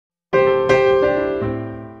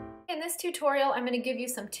this tutorial, I'm going to give you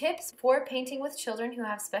some tips for painting with children who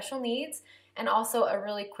have special needs and also a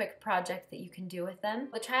really quick project that you can do with them.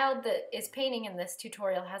 The child that is painting in this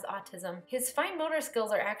tutorial has autism. His fine motor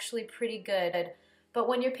skills are actually pretty good, but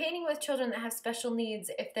when you're painting with children that have special needs,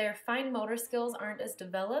 if their fine motor skills aren't as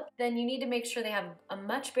developed, then you need to make sure they have a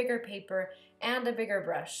much bigger paper and a bigger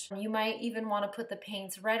brush. You might even want to put the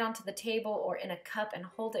paints right onto the table or in a cup and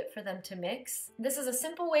hold it for them to mix. This is a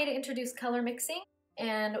simple way to introduce color mixing,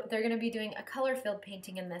 and they're going to be doing a color-filled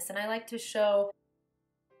painting in this, and I like to show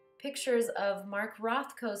pictures of Mark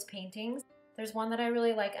Rothko's paintings. There's one that I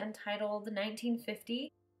really like entitled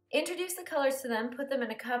 1950. Introduce the colors to them, put them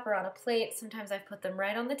in a cup or on a plate. Sometimes I've put them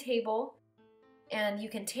right on the table, and you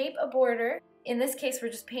can tape a border. In this case, we're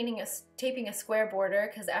just taping a square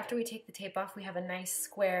border, because after we take the tape off, we have a nice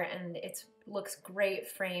square, and it looks great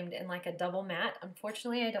framed in like a double matte.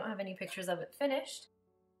 Unfortunately, I don't have any pictures of it finished.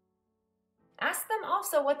 Ask them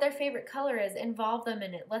also what their favorite color is. Involve them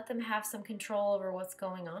in it. Let them have some control over what's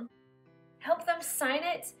going on. Help them sign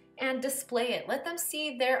it and display it. Let them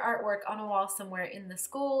see their artwork on a wall somewhere in the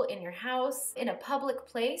school, in your house, in a public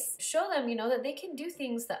place. Show them, that they can do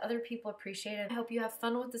things that other people appreciate. I hope you have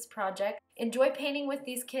fun with this project. Enjoy painting with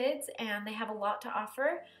these kids, and they have a lot to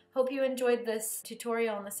offer. Hope you enjoyed this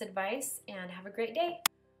tutorial and this advice, and have a great day.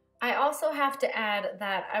 I also have to add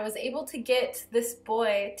that I was able to get this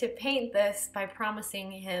boy to paint this by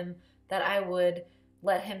promising him that I would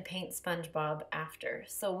let him paint SpongeBob after.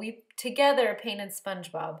 So we together painted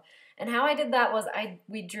SpongeBob. And how I did that was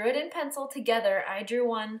we drew it in pencil together. I drew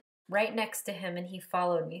one right next to him and he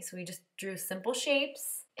followed me. So we just drew simple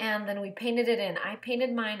shapes and then we painted it in. I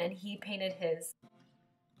painted mine and he painted his.